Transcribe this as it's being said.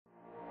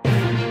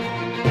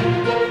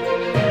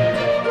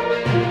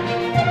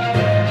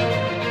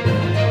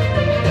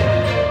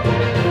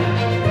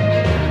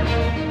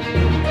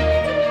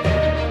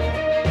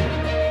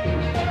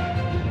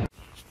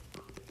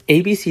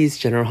ABC's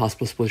General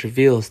Hospital Spoilers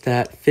reveals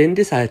that Finn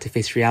decided to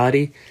face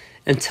reality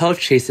and tell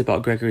Chase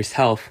about Gregory's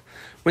health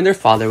when their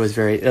father was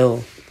very ill.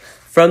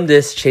 From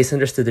this, Chase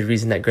understood the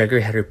reason that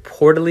Gregory had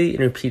reportedly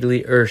and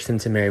repeatedly urged him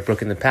to marry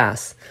Brooke in the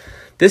past.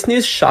 This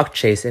news shocked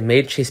Chase and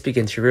made Chase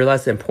begin to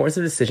realize the importance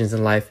of decisions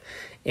in life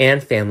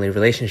and family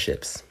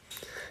relationships.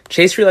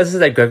 Chase realizes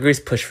that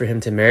Gregory's push for him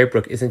to marry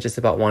Brooke isn't just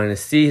about wanting to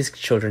see his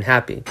children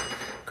happy.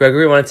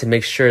 Gregory wanted to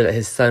make sure that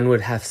his son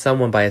would have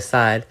someone by his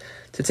side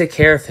to take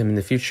care of him in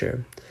the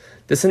future.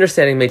 This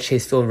understanding made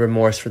Chase feel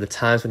remorse for the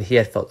times when he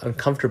had felt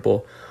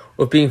uncomfortable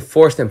with being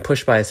forced and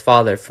pushed by his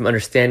father from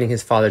understanding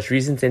his father's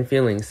reasons and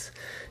feelings.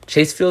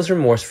 Chase feels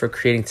remorse for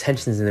creating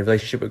tensions in the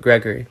relationship with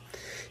Gregory.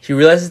 He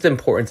realizes the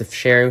importance of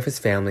sharing with his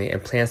family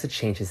and plans to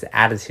change his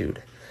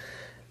attitude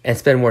and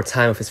spend more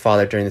time with his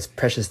father during these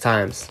precious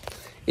times.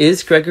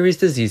 Is Gregory's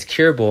disease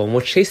curable, and will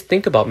Chase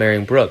think about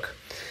marrying Brooke?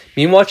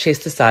 Meanwhile,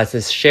 Chase decides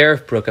to share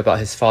with Brooke about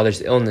his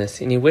father's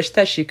illness, and he wished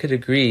that she could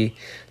agree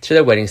to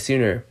their wedding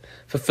sooner.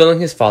 Fulfilling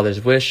his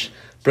father's wish,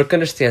 Brooke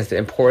understands the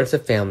importance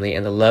of family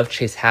and the love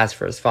Chase has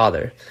for his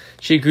father.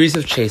 She agrees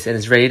with Chase and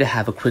is ready to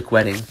have a quick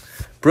wedding.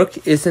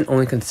 Brooke isn't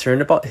only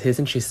concerned about his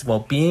and Chase's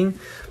well-being,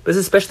 but is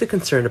especially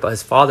concerned about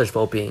his father's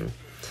well-being.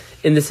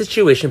 In this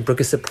situation, Brooke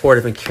is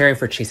supportive and caring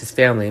for Chase's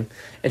family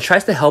and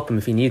tries to help him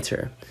if he needs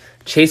her.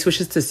 Chase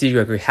wishes to see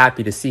Gregory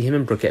happy to see him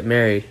and Brooke get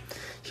married.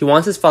 He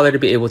wants his father to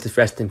be able to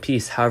rest in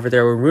peace. However,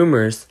 there were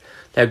rumors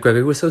that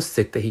Gregory was so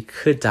sick that he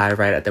could die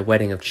right at the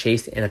wedding of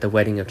Chase and at the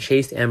wedding of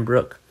Chase and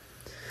Brooke.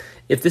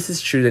 If this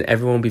is true, then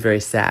everyone will be very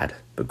sad.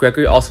 But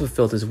Gregory also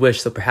fulfilled his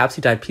wish, so perhaps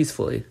he died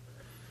peacefully.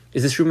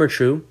 Is this rumor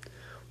true?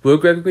 Will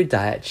Gregory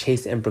die at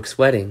Chase and Brooke's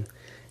wedding?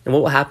 And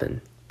what will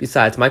happen?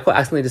 Besides, Michael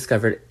accidentally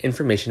discovered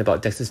information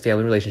about Dex's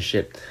family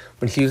relationship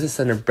when he was the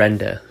son of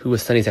Brenda, who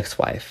was Sonny's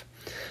ex-wife.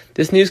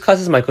 This news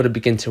causes Michael to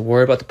begin to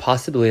worry about the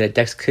possibility that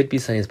Dex could be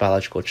Sonny's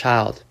biological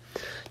child.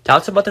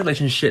 Doubts about the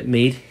relationship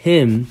made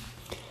him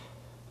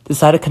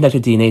decide to conduct a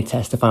DNA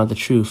test to find out the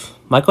truth.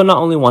 Michael not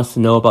only wants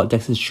to know about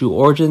Dex's true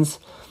origins,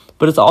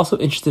 but is also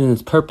interested in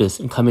his purpose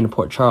in coming to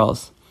Port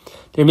Charles.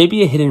 There may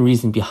be a hidden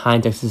reason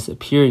behind Dex's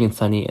appearing in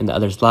Sonny and the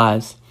others'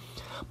 lives.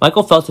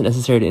 Michael felt it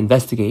necessary to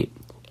investigate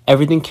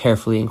everything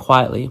carefully and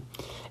quietly,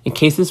 in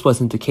case this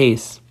wasn't the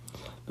case.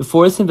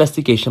 Before this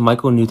investigation,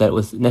 Michael knew that it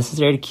was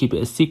necessary to keep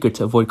it a secret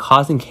to avoid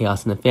causing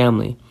chaos in the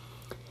family.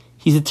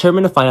 He's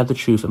determined to find out the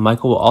truth, and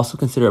Michael will also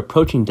consider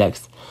approaching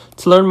Dex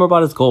to learn more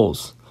about his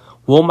goals.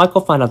 Will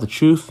Michael find out the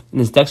truth, and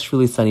is Dex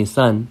really Sonny's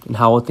son, and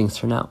how will things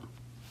turn out?